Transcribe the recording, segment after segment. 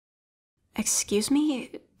Excuse me?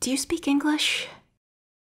 Do you speak English?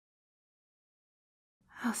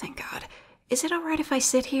 Oh, thank God. Is it alright if I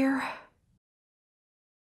sit here?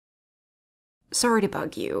 Sorry to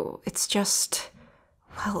bug you. It's just...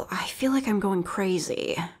 well, I feel like I'm going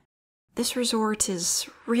crazy. This resort is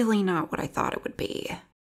really not what I thought it would be.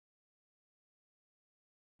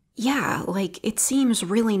 Yeah, like, it seems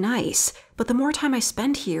really nice, but the more time I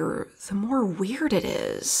spend here, the more weird it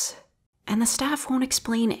is. And the staff won't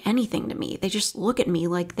explain anything to me. They just look at me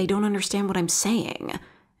like they don't understand what I'm saying.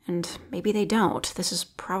 And maybe they don't. This is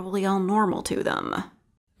probably all normal to them.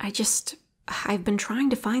 I've been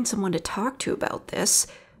trying to find someone to talk to about this,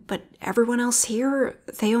 but everyone else here,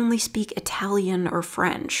 they only speak Italian or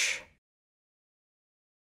French.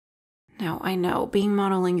 Now, I know, being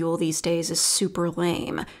monolingual these days is super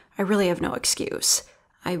lame. I really have no excuse.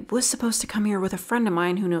 I was supposed to come here with a friend of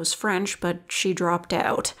mine who knows French, but she dropped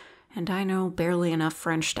out, and I know barely enough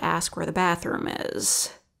French to ask where the bathroom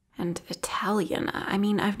is. And Italian, I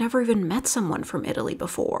mean, I've never even met someone from Italy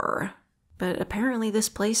before. But apparently this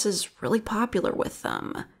place is really popular with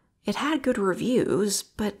them. It had good reviews,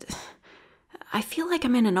 but I feel like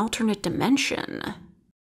I'm in an alternate dimension.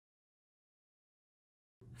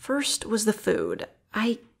 First was the food.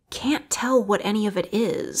 I can't tell what any of it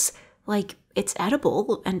is. Like, it's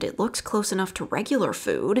edible, and it looks close enough to regular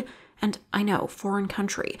food. And I know, foreign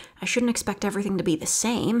country, I shouldn't expect everything to be the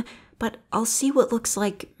same, but I'll see what looks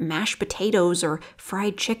like mashed potatoes or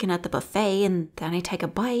fried chicken at the buffet, and then I take a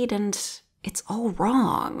bite, and it's all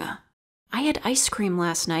wrong. I had ice cream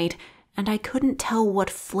last night, and I couldn't tell what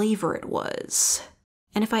flavor it was.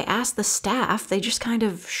 And if I ask the staff, they just kind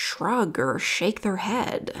of shrug or shake their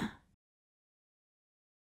head.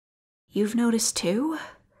 You've noticed too?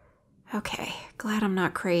 Okay, glad I'm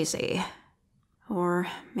not crazy. Or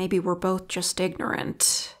maybe we're both just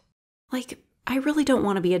ignorant. Like, I really don't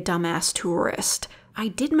want to be a dumbass tourist. I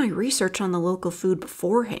did my research on the local food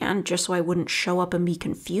beforehand just so I wouldn't show up and be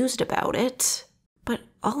confused about it. But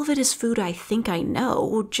all of it is food I think I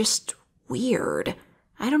know, just weird.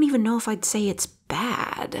 I don't even know if I'd say it's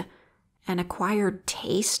bad. An acquired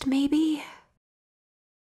taste, maybe?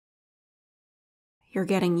 You're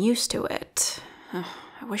getting used to it.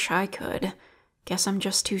 I wish I could. Guess I'm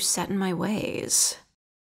just too set in my ways.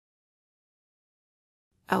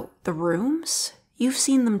 Oh, the rooms? You've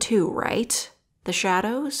seen them too, right? The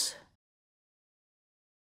shadows?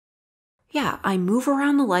 Yeah, I move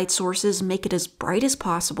around the light sources, make it as bright as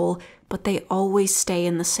possible, but they always stay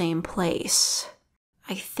in the same place.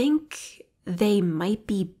 I think they might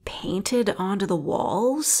be painted onto the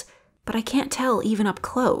walls, but I can't tell even up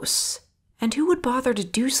close. And who would bother to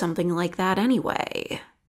do something like that anyway?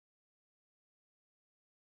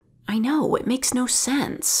 I know, it makes no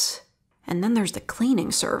sense. And then there's the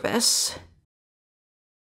cleaning service.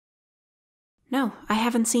 No, I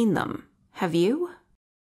haven't seen them. Have you?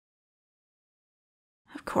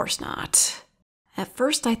 Of course not. At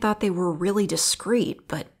first I thought they were really discreet,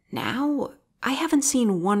 but now I haven't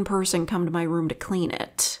seen one person come to my room to clean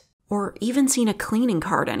it, or even seen a cleaning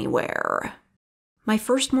cart anywhere. My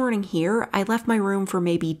first morning here, I left my room for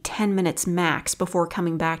maybe 10 minutes max before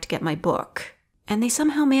coming back to get my book. And they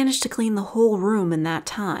somehow managed to clean the whole room in that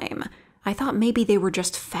time. I thought maybe they were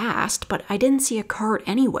just fast, but I didn't see a cart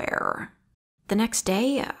anywhere. The next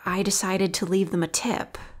day, I decided to leave them a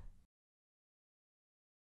tip.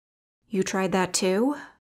 You tried that too?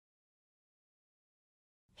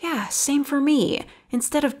 Yeah, same for me.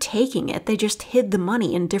 Instead of taking it, they just hid the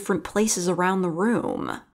money in different places around the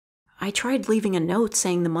room. I tried leaving a note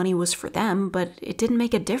saying the money was for them, but it didn't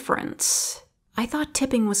make a difference. I thought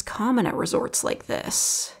tipping was common at resorts like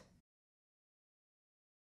this.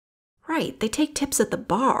 Right, they take tips at the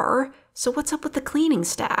bar, so what's up with the cleaning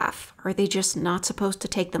staff? Are they just not supposed to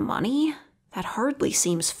take the money? That hardly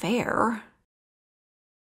seems fair.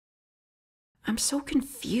 I'm so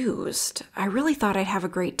confused. I really thought I'd have a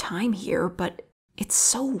great time here, but it's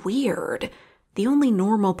so weird. The only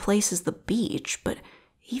normal place is the beach, but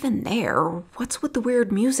even there, what's with the weird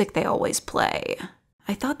music they always play?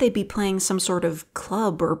 I thought they'd be playing some sort of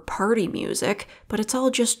club or party music, but it's all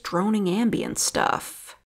just droning ambient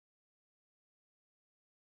stuff.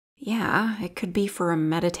 Yeah, it could be for a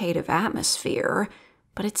meditative atmosphere,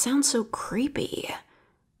 but it sounds so creepy.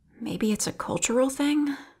 Maybe it's a cultural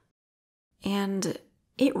thing? And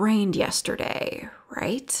it rained yesterday,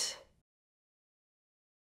 right?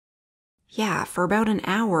 Yeah, for about an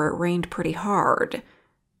hour it rained pretty hard,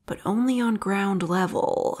 but only on ground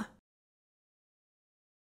level.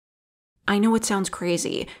 I know it sounds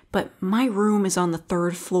crazy, but my room is on the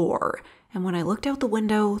 3rd floor, and when I looked out the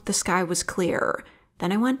window, the sky was clear.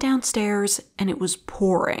 Then I went downstairs, and it was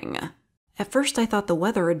pouring. At first I thought the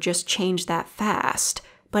weather had just changed that fast,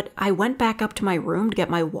 but I went back up to my room to get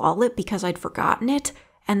my wallet because I'd forgotten it,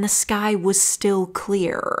 and the sky was still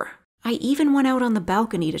clear. I even went out on the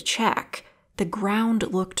balcony to check. The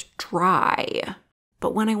ground looked dry.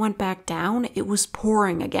 But when I went back down, it was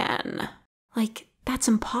pouring again. Like, that's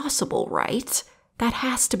impossible, right? That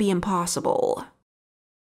has to be impossible.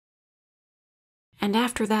 And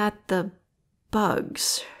after that, the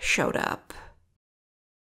bugs showed up.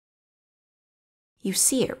 You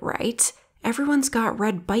see it, right? Everyone's got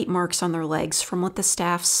red bite marks on their legs from what the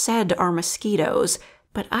staff said are mosquitoes,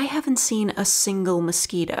 but I haven't seen a single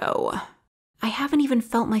mosquito. I haven't even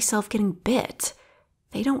felt myself getting bit.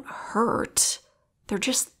 They don't hurt. They're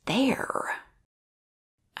just there.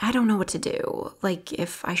 I don't know what to do. Like,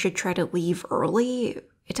 if I should try to leave early?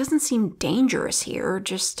 It doesn't seem dangerous here,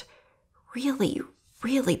 just really,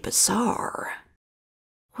 really bizarre.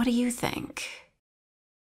 What do you think?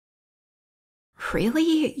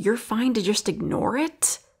 Really? You're fine to just ignore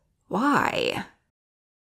it? Why?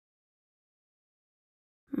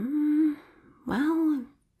 Well,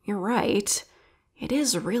 you're right. It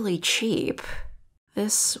is really cheap.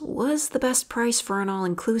 This was the best price for an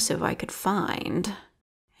all-inclusive I could find.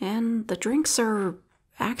 And the drinks are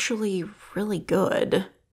actually really good.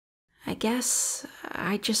 I guess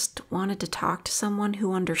I just wanted to talk to someone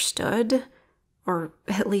who understood, or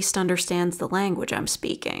at least understands the language I'm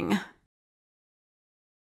speaking.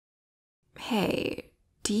 Hey,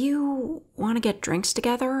 do you want to get drinks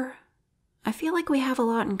together? I feel like we have a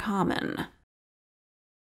lot in common.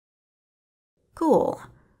 Cool.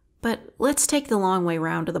 But let's take the long way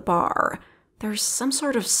round to the bar. There's some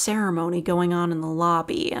sort of ceremony going on in the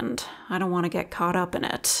lobby, and I don't want to get caught up in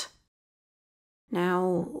it.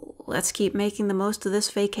 Now, let's keep making the most of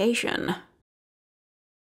this vacation.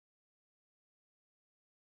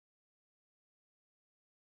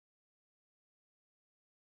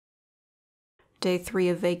 Day 3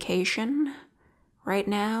 of vacation. Right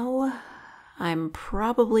now, I'm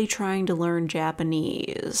probably trying to learn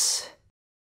Japanese.